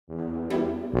Wow! Can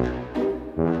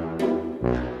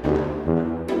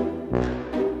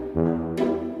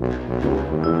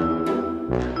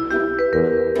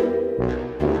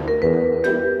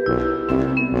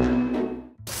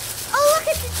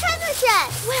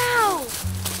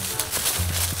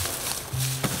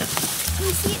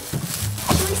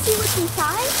we see what's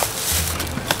inside?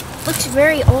 Looks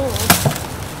very old.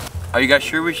 Are you guys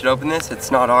sure we should open this?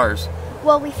 It's not ours.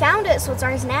 Well, we found it, so it's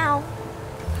ours now.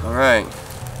 All right.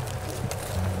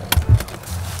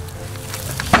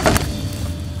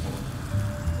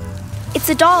 It's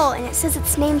a doll, and it says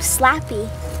its name's Slappy.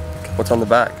 What's on the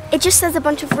back? It just says a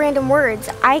bunch of random words.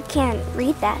 I can't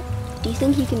read that. Do you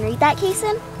think you can read that,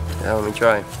 Kason? Yeah, let me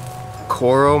try.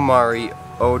 Koro Mari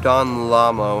Odon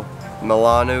Lamo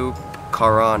Milano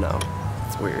Carano.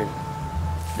 It's weird.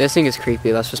 This thing is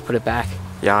creepy. Let's just put it back.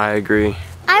 Yeah, I agree.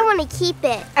 I want to keep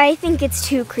it. I think it's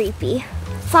too creepy.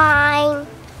 Fine.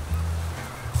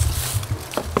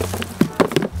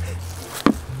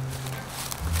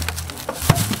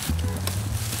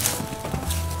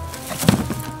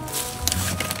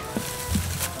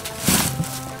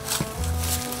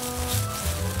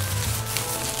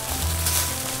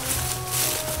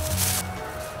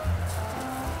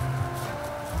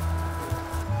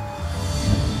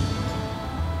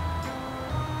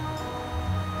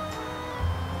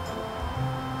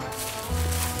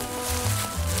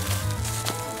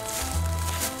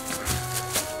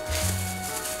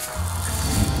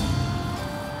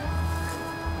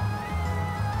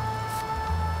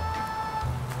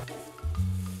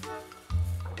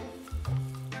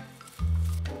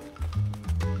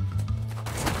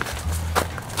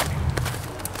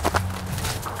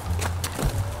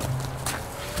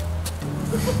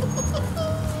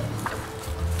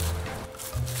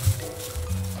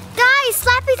 Guys,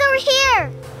 Slappy's over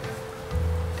here.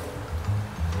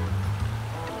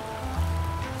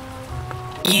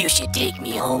 You should take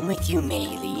me home with you,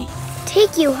 Maylee.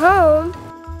 Take you home?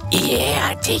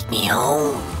 Yeah, take me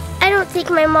home. I don't think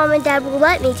my mom and dad will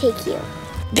let me take you.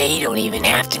 They don't even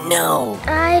have to know.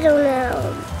 I don't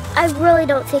know. I really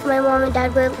don't think my mom and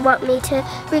dad would want me to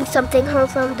bring something home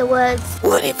from the woods.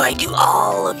 What if I do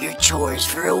all of your chores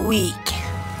for a week?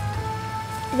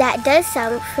 That does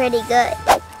sound pretty good.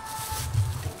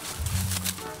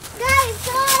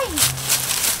 Guys!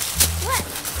 What?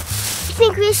 I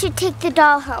think we should take the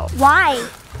doll home. Why?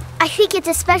 I think it's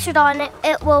a special doll and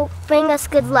it will bring us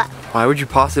good luck. Why would you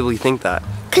possibly think that?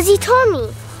 'Cause he told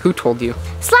me. Who told you?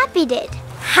 Slappy did.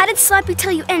 How did Slappy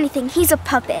tell you anything? He's a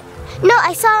puppet. No,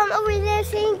 I saw him over there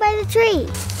sitting by the tree.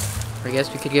 I guess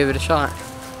we could give it a shot.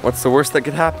 What's the worst that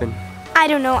could happen? I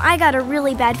don't know. I got a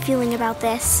really bad feeling about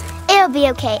this. It'll be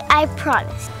okay. I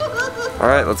promise. All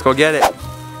right, let's go get it.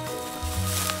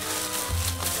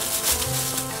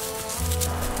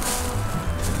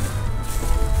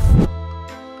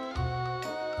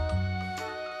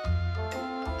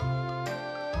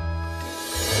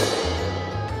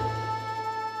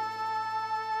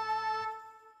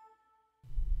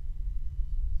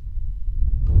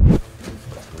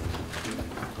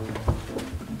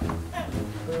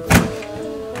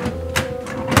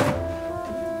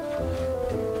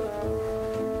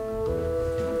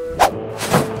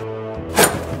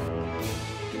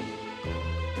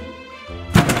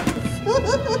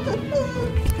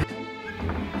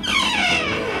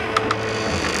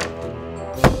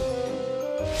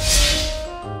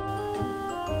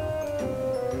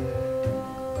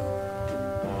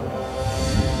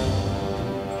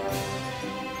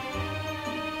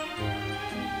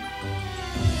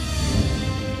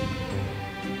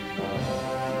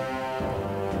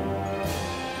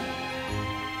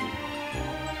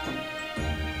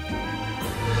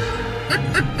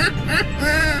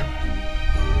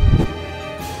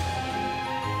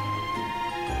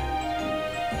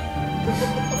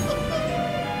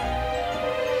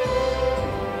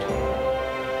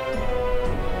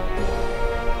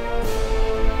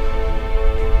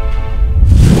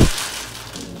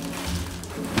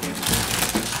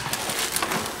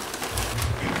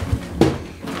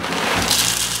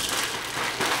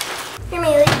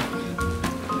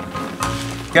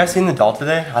 You guys seen the doll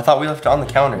today? I thought we left it on the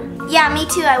counter. Yeah, me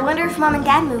too. I wonder if Mom and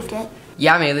Dad moved it.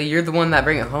 Yeah, Maylee, you're the one that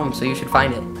bring it home, so you should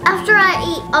find it. After I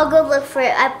eat, I'll go look for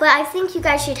it. But I think you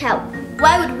guys should help.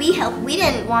 Why would we help? We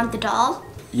didn't want the doll.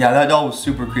 Yeah, that doll was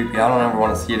super creepy. I don't ever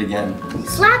want to see it again.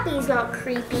 Slappy's not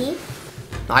creepy.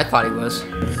 I thought he was.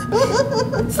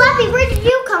 Slappy, where did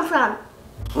you come from?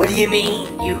 What do you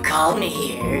mean? You called me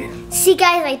here. See,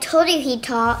 guys, I told you he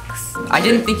talks. I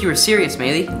didn't think you were serious,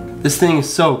 Maylee. This thing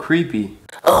is so creepy.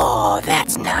 Oh,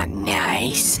 that's not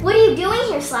nice. What are you doing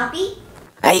here, Slappy?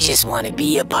 I just want to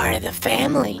be a part of the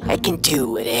family. I can do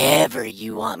whatever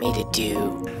you want me to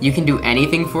do. You can do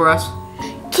anything for us?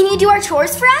 Can you do our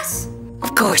chores for us?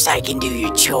 Of course I can do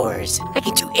your chores. I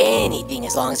can do anything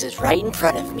as long as it's right in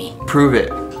front of me. Prove it.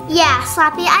 Yeah,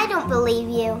 Slappy, I don't believe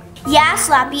you. Yeah,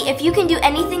 Slappy, if you can do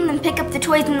anything, then pick up the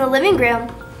toys in the living room.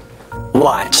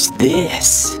 Watch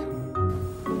this.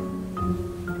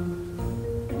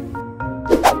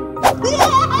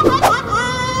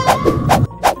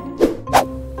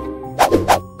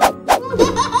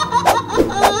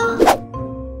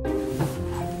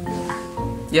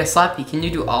 Yeah, Slappy, can you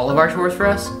do all of our chores for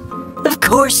us? Of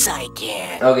course I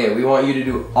can. Okay, we want you to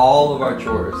do all of our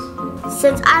chores.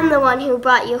 Since I'm the one who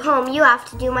brought you home, you have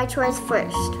to do my chores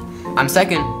first. I'm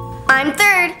second. I'm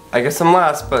third. I guess I'm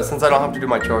last, but since I don't have to do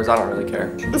my chores, I don't really care.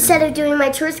 Instead of doing my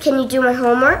chores, can you do my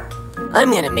homework?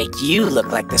 I'm gonna make you look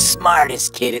like the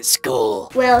smartest kid at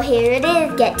school. Well, here it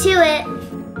is. Get to it.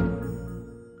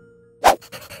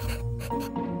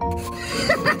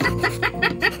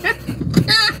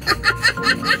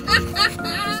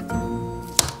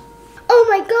 Oh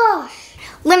my gosh.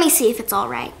 Let me see if it's all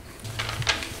right.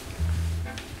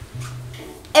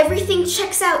 Everything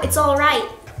checks out. It's all right.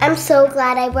 I'm so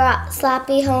glad I brought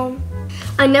Slappy home.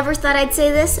 I never thought I'd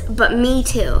say this, but me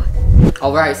too.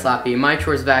 All right, Slappy, my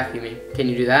chore's vacuuming. Can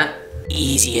you do that?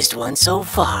 Easiest one so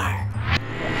far.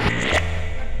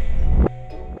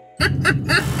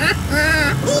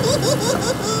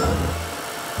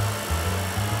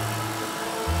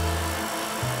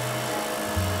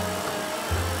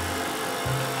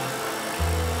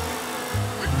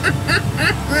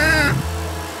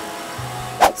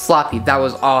 Slappy, that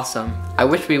was awesome. I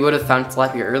wish we would have found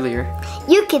Slappy earlier.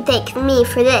 You can thank me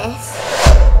for this.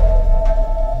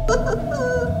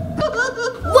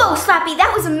 Whoa, Slappy,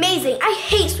 that was amazing. I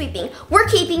hate sweeping. We're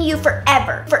keeping you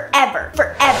forever, forever,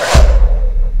 forever.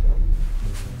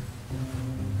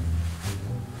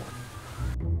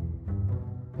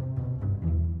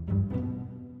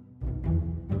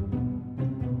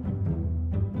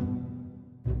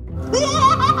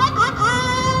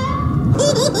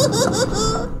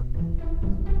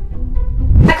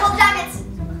 I call diamonds.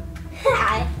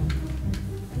 Hi.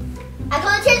 I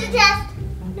call the treasure chest.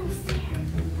 No fair.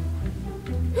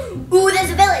 Ooh,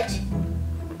 there's a village.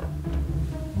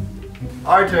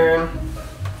 Our turn.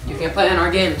 You can't play in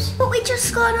our games. But we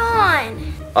just got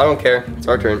on. I don't care. It's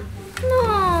our turn.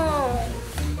 No.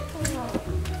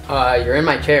 You're in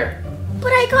my chair, But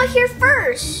I got here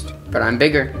first. but I'm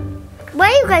bigger. Why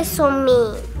are you guys so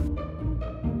mean?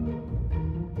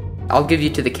 I'll give you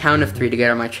to the count of 3 to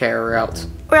get on my chair or else.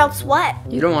 Or else what?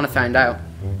 You don't want to find out.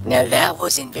 Now that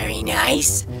wasn't very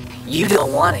nice. You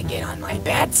don't want to get on my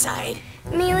bad side.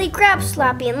 Mealy, grab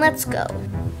Slappy and let's go.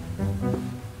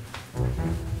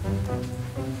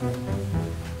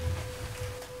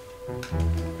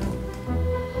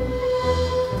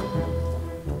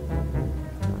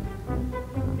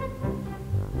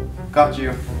 Got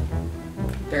you.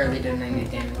 Barely did any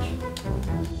damage.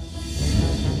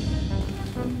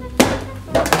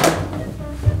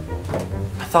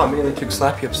 I thought Mealy took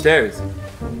Slappy upstairs.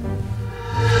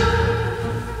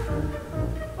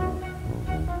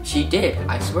 She did.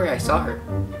 I swear I saw her.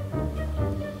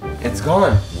 It's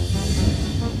gone.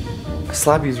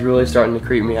 Slappy's really starting to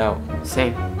creep me out.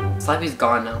 Same. Slappy's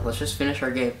gone now. Let's just finish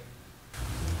our game.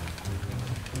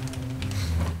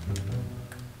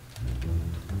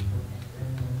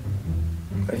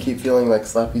 I keep feeling like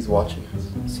Slappy's watching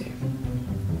us. Same.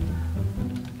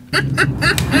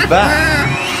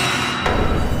 Back!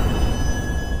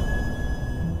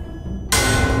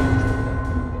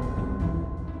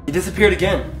 He disappeared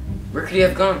again. Where could he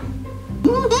have gone?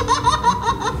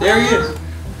 There he is.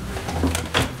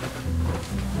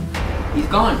 He's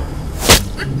gone.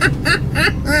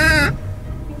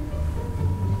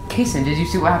 Kason, did you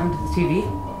see what happened to the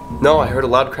TV? No, I heard a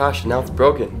loud crash and now it's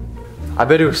broken. I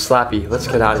bet it was Slappy. Let's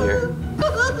get out of here.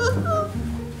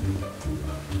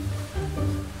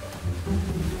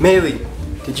 Mealy,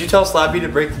 did you tell Slappy to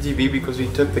break the TV because we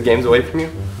took the games away from you?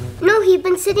 No, he's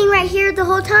been sitting right here the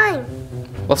whole time.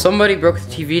 Well, somebody broke the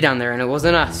TV down there and it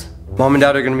wasn't us. Mom and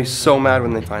Dad are gonna be so mad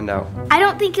when they find out. I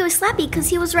don't think it was Slappy because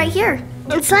he was right here.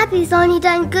 And Slappy's only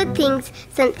done good things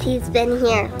since he's been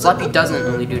here. Slappy doesn't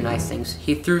only do nice things.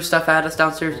 He threw stuff at us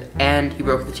downstairs and he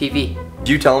broke the TV. Did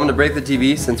you tell him to break the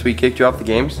TV since we kicked you off the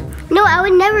games? No, I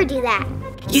would never do that.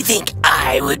 You think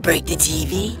I would break the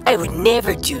TV? I would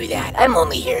never do that. I'm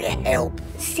only here to help.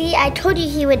 See, I told you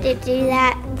he would do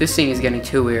that. This scene is getting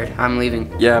too weird. I'm leaving.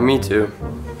 Yeah, me too.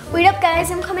 Wait up, guys.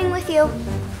 I'm coming with you.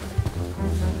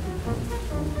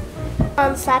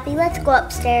 Slappy, let's go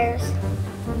upstairs.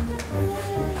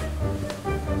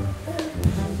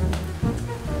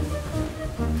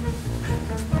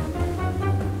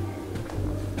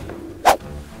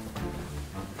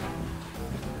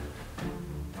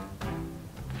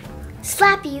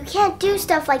 Slappy, you can't do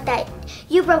stuff like that.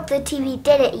 You broke the TV,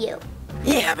 didn't you?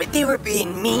 Yeah, but they were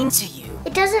being mean to you.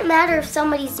 It doesn't matter if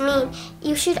somebody's mean.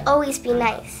 You should always be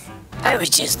nice. I was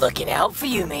just looking out for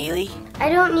you, Maylee. I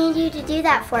don't need you to do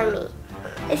that for me.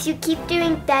 If you keep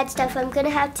doing bad stuff, I'm gonna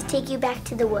have to take you back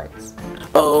to the woods.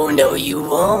 Oh, no, you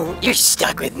won't. You're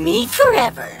stuck with me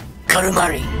forever.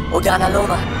 Karumari, Odana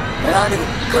Loma, Naranu,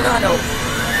 Konano.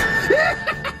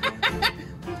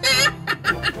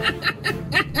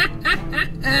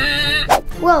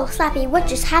 Whoa, Slappy, what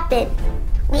just happened?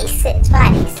 We sit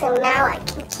buddy, so now I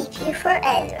can keep you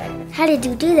forever. How did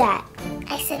you do that?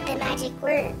 I said the magic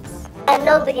words. And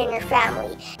nobody in your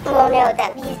family will know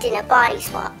that we did a body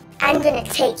swap. I'm gonna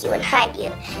take you and hide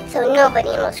you, so nobody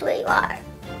knows where you are.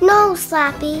 No,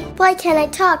 Slappy. Why can't I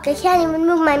talk? I can't even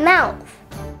move my mouth.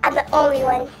 I'm the only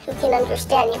one who can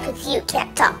understand you because you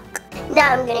can't talk.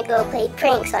 Now I'm gonna go play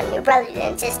pranks on your brothers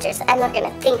and sisters and they're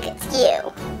gonna think it's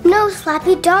you. No,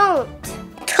 Slappy, don't.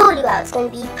 I told you I was gonna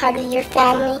be part of your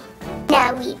family.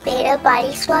 Now we made a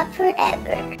body swap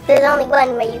forever. There's only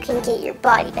one way you can get your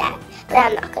body back, but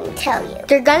I'm not gonna tell you.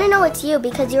 They're gonna know it's you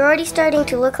because you're already starting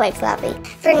to look like Slappy.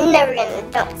 They're never gonna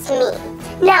know it's me.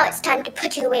 Now it's time to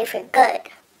put you away for good.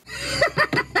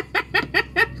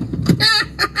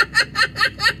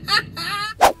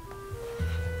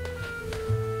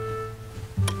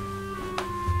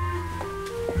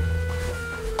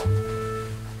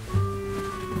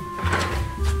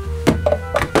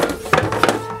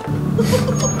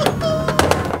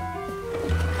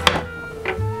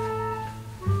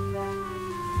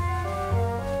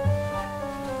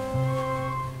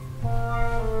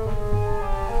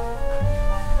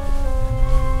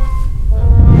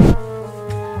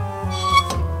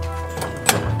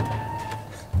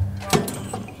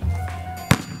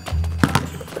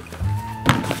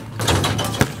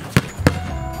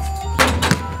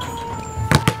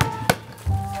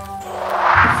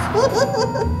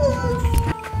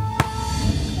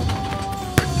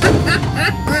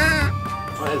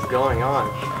 What is going on?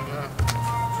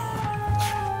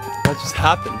 What just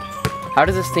happened? How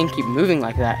does this thing keep moving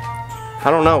like that? I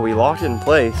don't know, we locked it in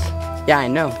place. Yeah, I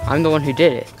know. I'm the one who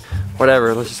did it.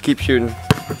 Whatever, let's just keep shooting.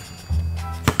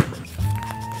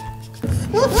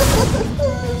 What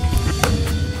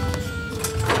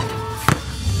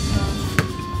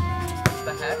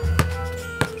the heck?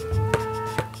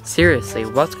 Seriously,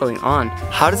 what's going on?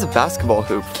 How does a basketball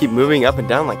hoop keep moving up and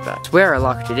down like that? I swear I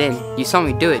locked it in. You saw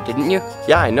me do it, didn't you?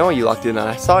 Yeah, I know you locked it in,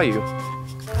 I saw you.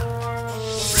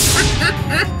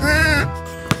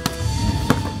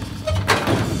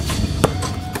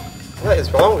 What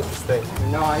is wrong with this thing?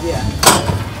 No idea.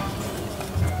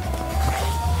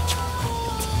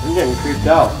 I'm getting creeped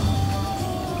out.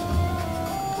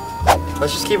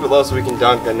 Let's just keep it low so we can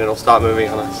dunk and it'll stop moving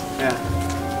on us. Yeah.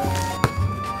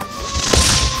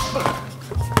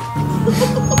 I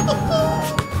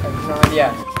have no idea.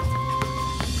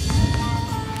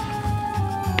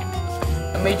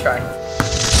 Let me try.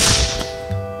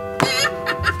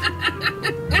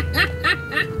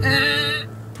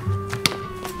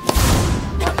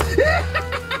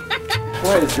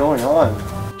 What is going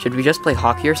on? Should we just play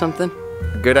hockey or something?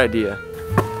 Good idea.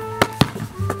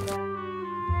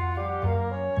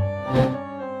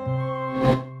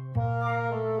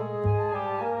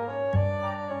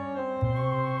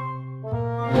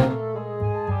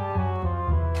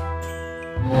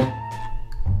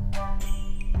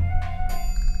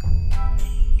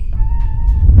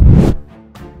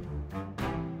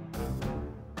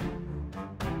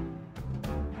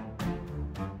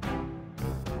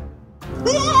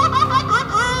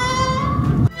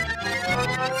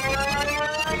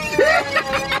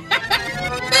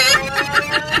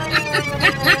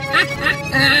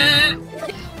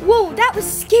 Whoa, that was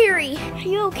scary. Are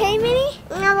you okay, Minnie?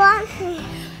 No,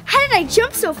 How did I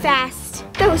jump so fast?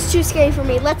 That was too scary for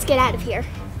me. Let's get out of here.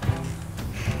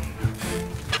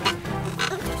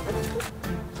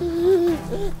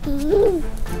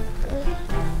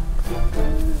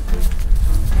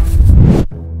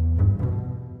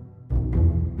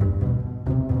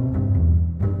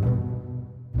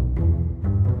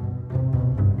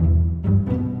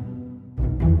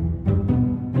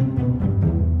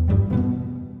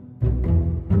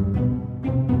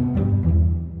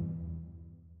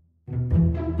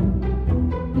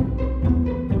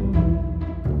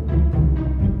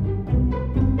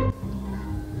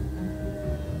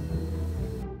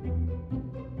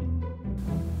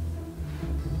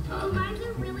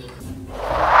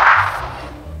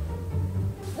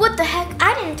 What the heck?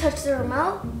 I didn't touch the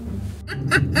remote.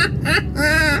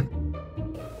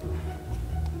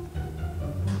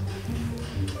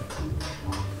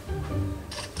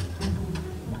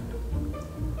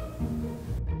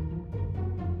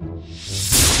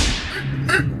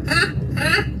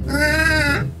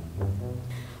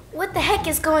 what the heck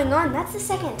is going on. That's the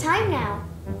second time now.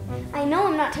 I know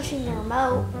I'm not touching the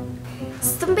remote.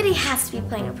 Somebody has to be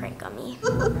playing a prank on me.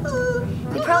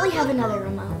 They probably have another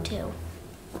remote too.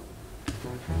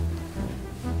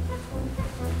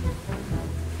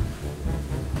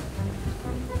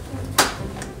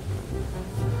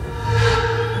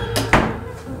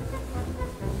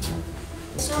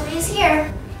 Nobody's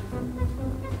here.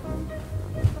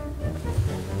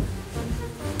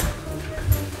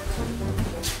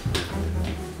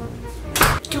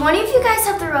 Do any of you guys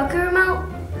have the Roku remote?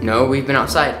 No, we've been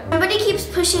outside. Somebody keeps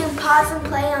pushing pause and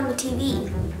play on the TV.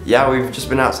 Yeah, we've just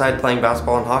been outside playing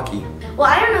basketball and hockey. Well,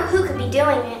 I don't know who could be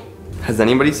doing it. Has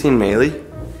anybody seen Maylee?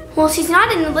 Well, she's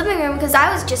not in the living room because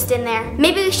I was just in there.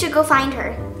 Maybe we should go find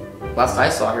her. Last I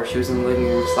saw her, she was in the living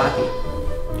room with Slappy.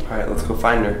 All right, let's go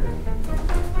find her.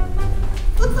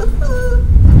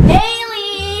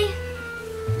 Bailey!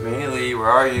 Maylee, where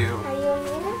are you? Are you in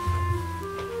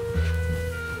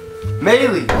there?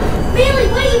 Maylee! Bailey,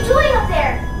 what are you doing up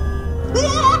there?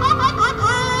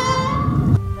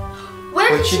 Where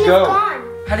Where'd could she she go? have gone?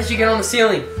 How did she get on the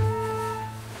ceiling?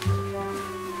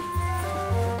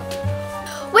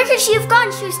 Where could she have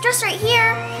gone? She was just right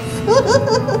here.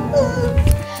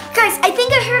 Guys, I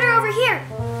think I heard her over here.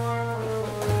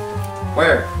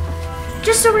 Where?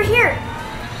 Just over here.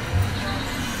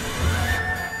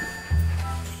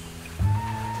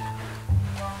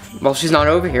 Well, she's not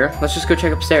over here. Let's just go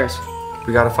check upstairs.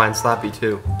 We gotta find Slappy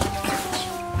too.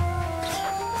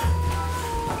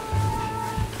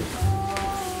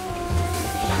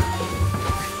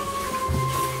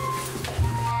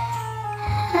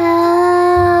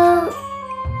 Help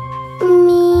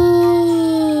me.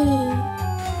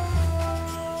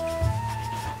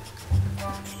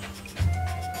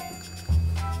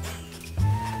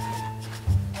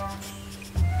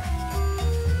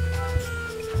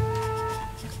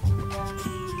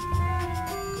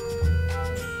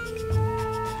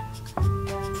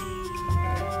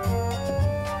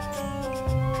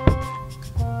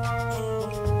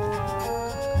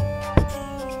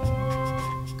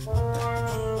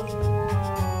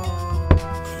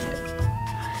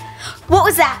 What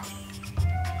was that?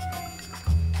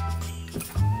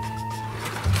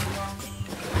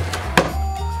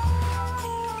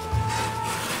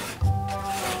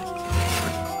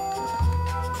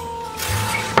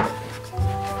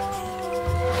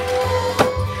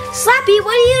 Slappy,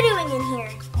 what are you doing in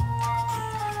here?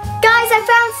 Guys, I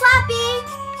found Slappy!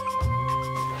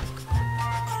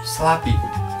 Slappy.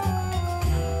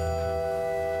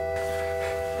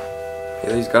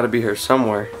 Maylee's gotta be here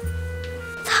somewhere.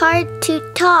 It's hard to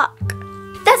talk.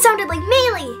 That sounded like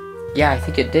Maylee! Yeah, I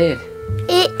think it did.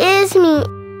 It is me.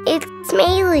 It's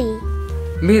Maylee.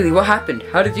 Maylee, what happened?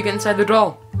 How did you get inside the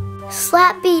doll?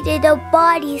 Slappy did a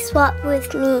body swap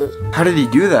with me. How did he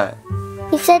do that?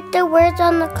 He said the words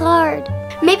on the card.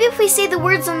 Maybe if we say the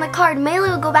words on the card, Maylee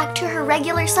will go back to her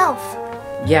regular self.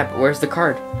 Yeah, but where's the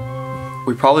card?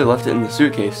 We probably left it in the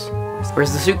suitcase.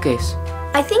 Where's the suitcase?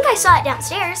 I think I saw it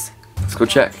downstairs. Let's go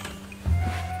check.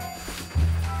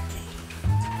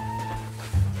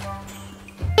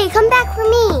 Hey, come back for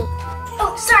me.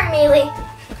 Oh, sorry, Maylee.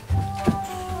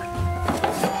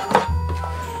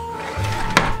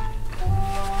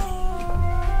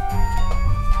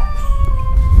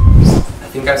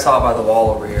 I think I saw it by the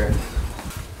wall over here.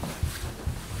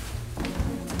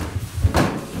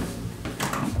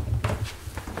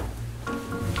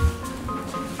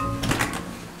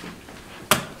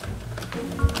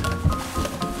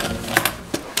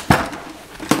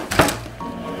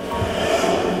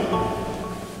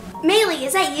 Maylee,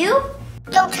 is that you?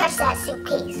 Don't touch that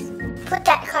suitcase. Put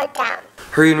that card down.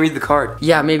 Hurry and read the card.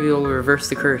 Yeah, maybe we'll reverse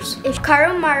the curse. It's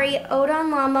Karo Mari,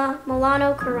 Odon Lama,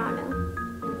 Milano Carano.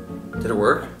 Did it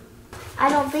work? I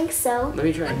don't think so. Let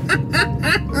me try.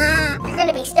 You're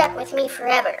gonna be stuck with me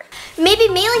forever. Maybe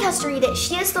Maylee has to read it.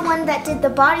 She is the one that did the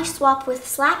body swap with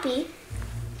Slappy.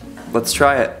 Let's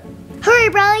try it. Hurry,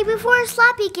 Bradley, before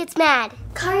Slappy gets mad.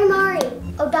 Karimari,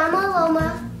 Odama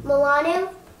Loma, Milano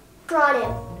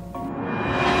Carano.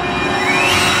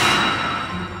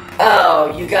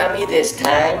 Oh, you got me this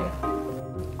time.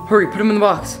 Hurry, put him in the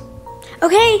box.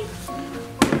 Okay.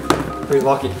 Hurry,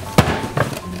 lock it.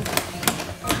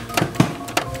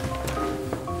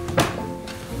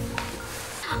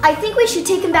 I think we should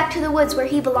take him back to the woods where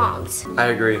he belongs. I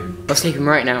agree. Let's take him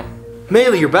right now.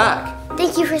 Maylee, you're back.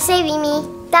 Thank you for saving me.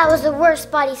 That was the worst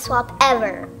body swap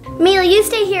ever. Maylee, you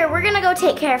stay here. We're gonna go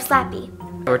take care of Slappy.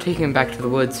 We're taking him back to the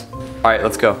woods. All right,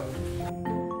 let's go.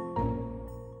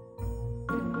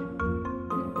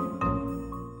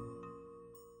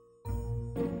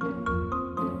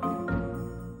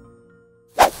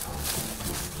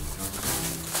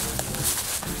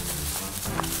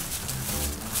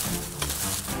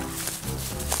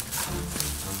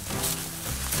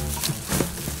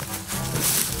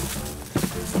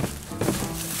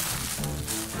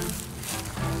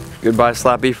 Goodbye,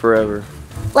 Slappy, forever.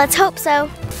 Let's hope so.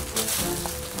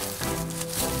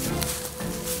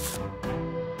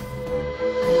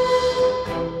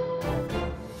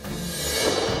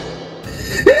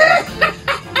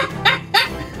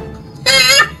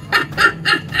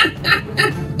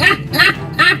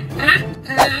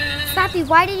 Slappy,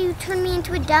 why did you turn me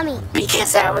into a dummy?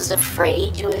 Because I was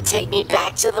afraid you would take me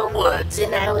back to the woods,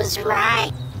 and I was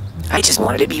right. I just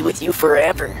wanted to be with you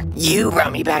forever. You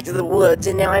brought me back to the woods,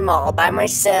 and now I'm all by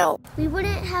myself. We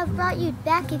wouldn't have brought you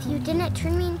back if you didn't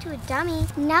turn me into a dummy.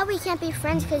 Now we can't be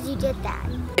friends because you did that.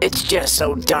 It's just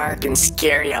so dark and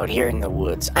scary out here in the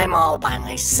woods. I'm all by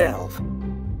myself.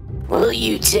 Will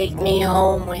you take me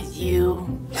home with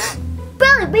you?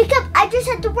 Billy, wake up! I just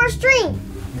had the worst dream!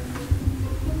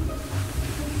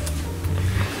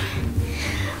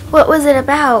 What was it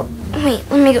about? Wait,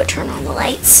 let me go turn on the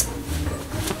lights.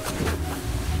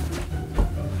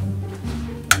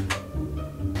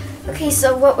 Okay,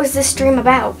 so what was this dream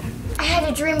about? I had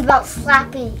a dream about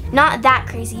Slappy. Not that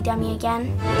crazy dummy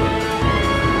again.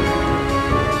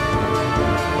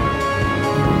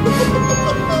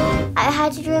 I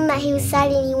had a dream that he was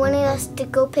sad and he wanted us to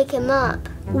go pick him up.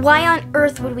 Why on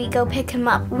earth would we go pick him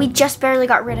up? We just barely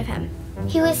got rid of him.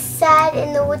 He was sad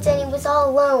in the woods and he was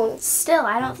all alone. Still,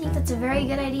 I don't think that's a very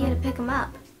good idea to pick him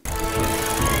up.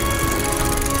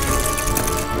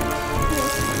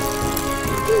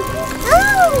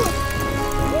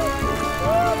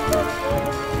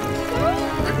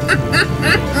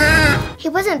 He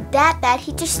wasn't that bad,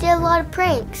 he just did a lot of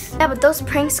pranks. Yeah, but those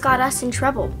pranks got us in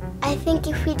trouble. I think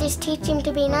if we just teach him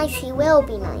to be nice, he will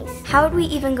be nice. How would we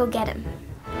even go get him?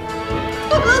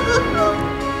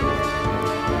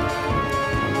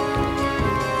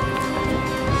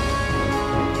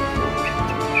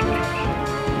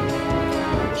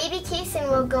 Maybe Kason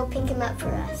will go pick him up for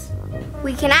us.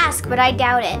 We can ask, but I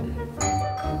doubt it.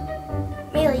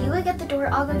 Maylee, you look at the door,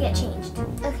 I'll go get changed.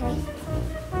 Okay.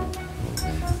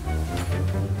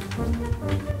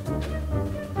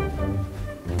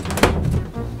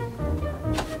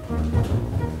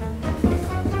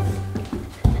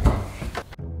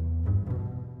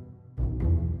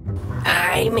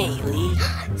 Hi, Maylee.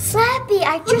 Slappy,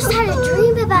 I just had a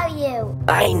dream about you.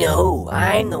 I know.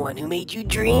 I'm the one who made you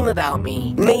dream about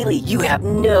me. Maylee, you have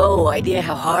no idea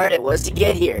how hard it was to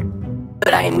get here.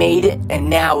 But I made it, and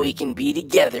now we can be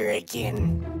together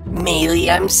again. Maylee,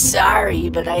 I'm sorry,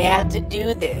 but I have to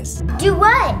do this. Do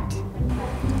what?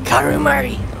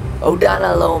 Karumari,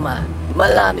 Odana Loma,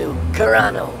 Malanu,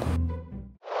 Karano.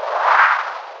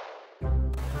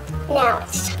 Now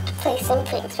it's time to play some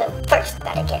pranks, but first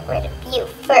gotta get rid of you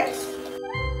first.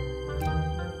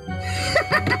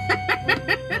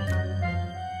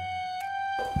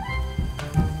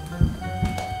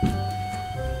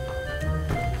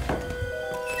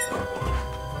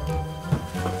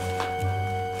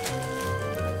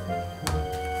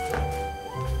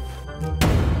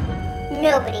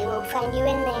 Nobody will find you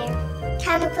in there.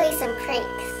 Time to play some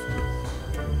pranks.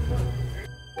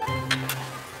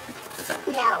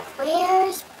 Now,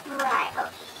 where's Riley?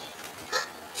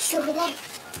 She's over there.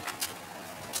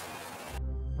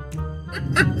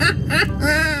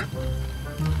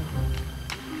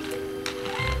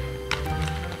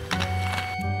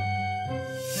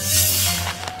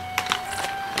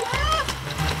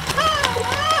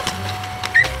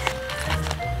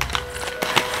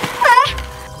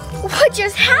 What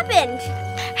just happened?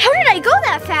 How did I go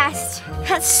that fast?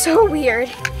 That's so weird.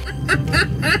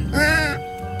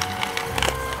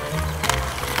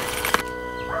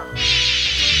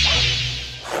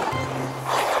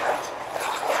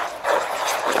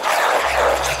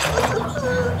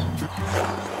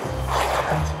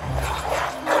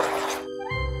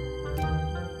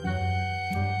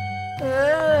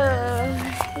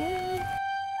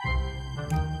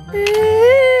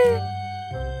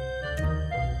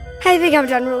 I think I'm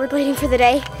done rollerblading for the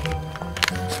day.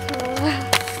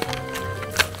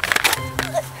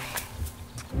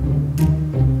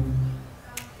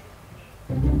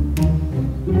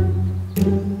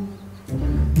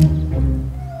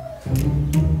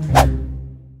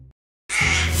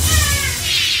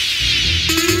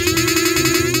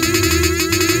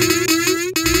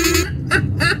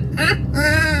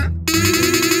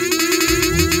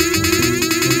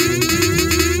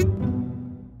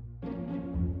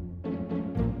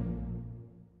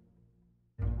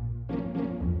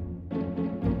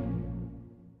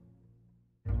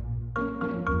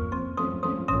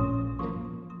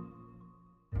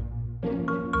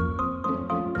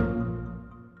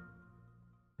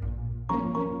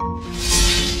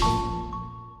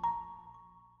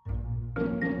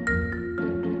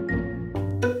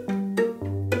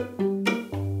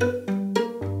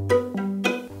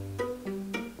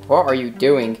 What are you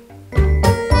doing?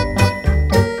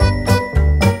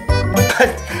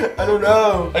 I don't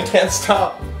know. I can't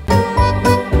stop.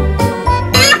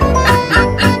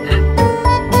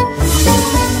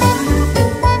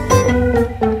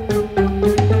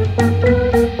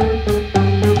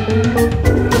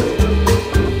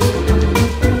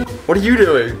 What are you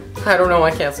doing? I don't know,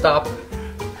 I can't stop.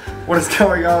 What is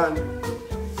going on?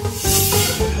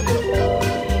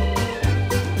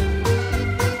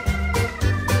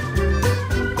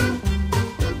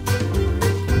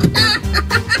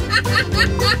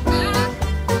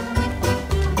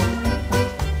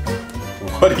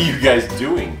 What are you guys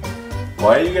doing?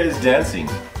 Why are you guys dancing?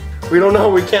 We don't know.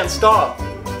 We can't stop.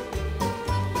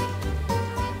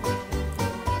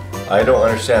 I don't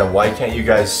understand. Why can't you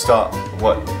guys stop?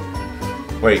 What?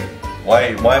 Wait, why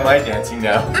am I dancing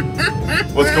now?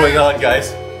 What's going on,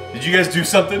 guys? Did you guys do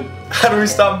something? How do we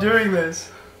stop doing this?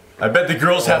 I bet the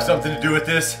girls have something to do with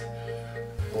this.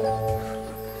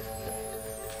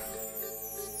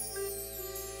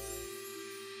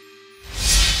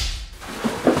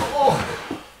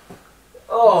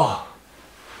 Oh.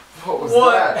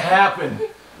 What happened?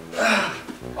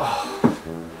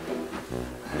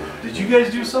 Did you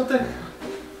guys do something?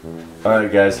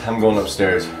 Alright guys, I'm going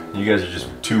upstairs. You guys are just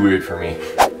too weird for me.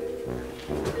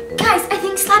 Guys, I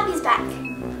think Slappy's back.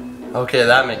 Okay,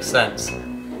 that makes sense.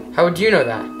 How would you know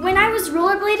that? When I was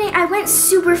rollerblading, I went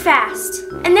super fast.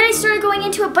 And then I started going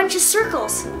into a bunch of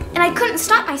circles. And I couldn't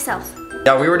stop myself.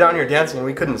 Yeah, we were down here dancing and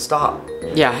we couldn't stop.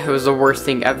 Yeah, it was the worst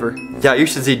thing ever. Yeah, you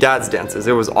should see Dad's dances.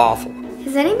 It was awful.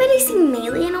 Has anybody seen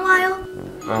Maylee in a while?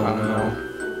 Oh no.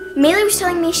 Maylee was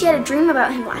telling me she had a dream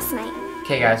about him last night.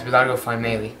 Okay guys, we gotta go find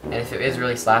Maylee. And if it is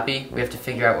really Slappy, we have to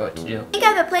figure out what to do. I think I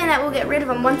have a plan that will get rid of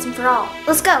him once and for all.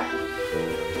 Let's go.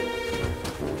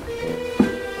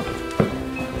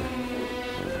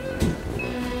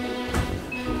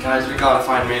 Guys, we gotta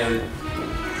find Maylee.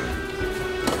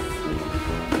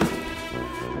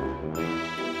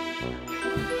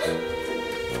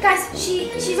 Guys,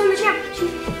 she's on the tramp.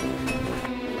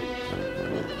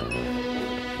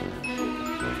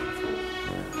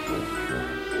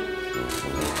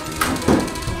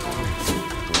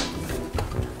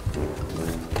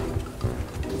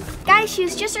 Guys, she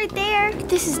was just right there.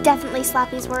 This is definitely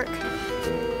Slappy's work.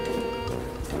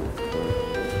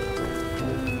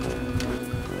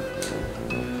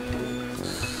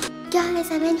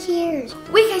 Guys, I'm in here.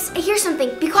 Wait, guys, I hear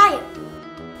something. Be quiet.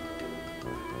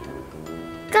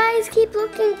 Guys, keep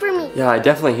looking for me. Yeah, I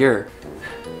definitely hear her.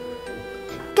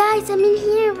 Guys, I'm in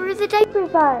here where the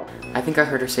diapers are. I think I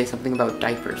heard her say something about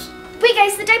diapers. Wait,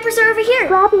 guys, the diapers are over here.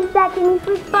 Slappy's back and he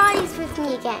switched bodies with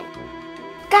me again.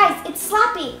 Guys, it's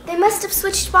Slappy. They must have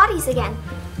switched bodies again.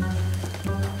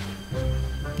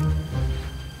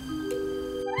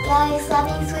 Guys,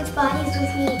 Slappy switched bodies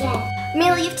with me again.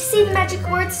 Maylee, you have to say the magic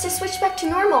words to switch back to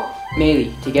normal.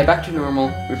 Maylee, to get back to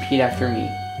normal, repeat after me.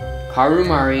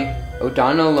 Karumari,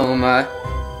 Odanaloma,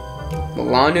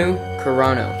 Milanu,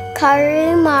 Karano.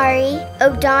 Karumari,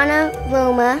 Odana,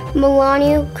 Roma,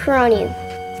 Milanu, Crewnies.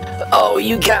 Oh,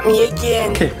 you got me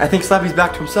again. Okay, I think Slappy's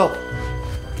back to himself.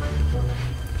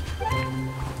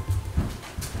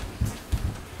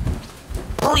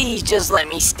 Please just let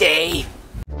me stay.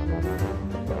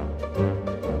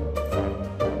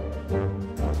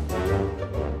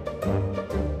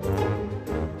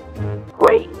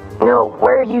 Wait, no,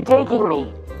 where are you taking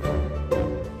me?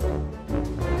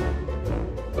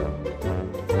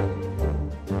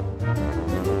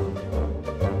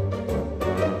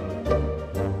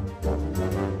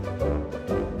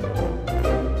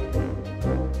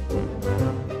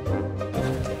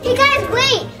 Hey guys,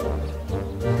 wait!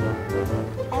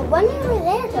 I wonder where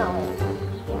they're going.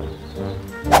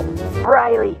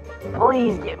 Riley,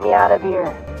 please get me out of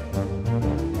here.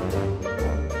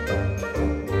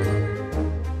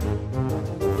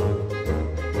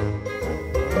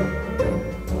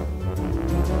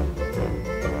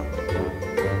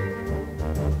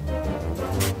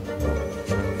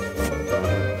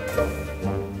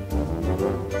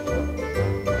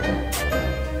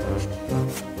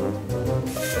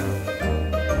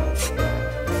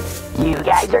 You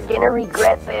guys are gonna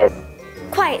regret this.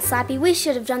 Quiet, Slappy. We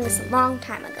should have done this a long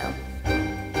time ago.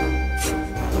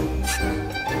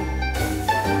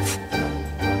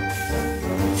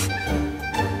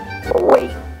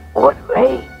 Wait, what?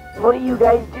 Hey, what are you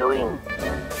guys doing?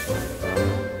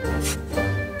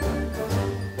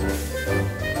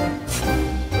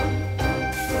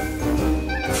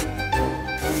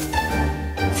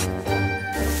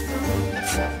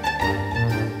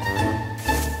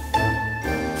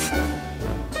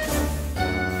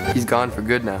 He's gone for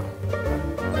good now.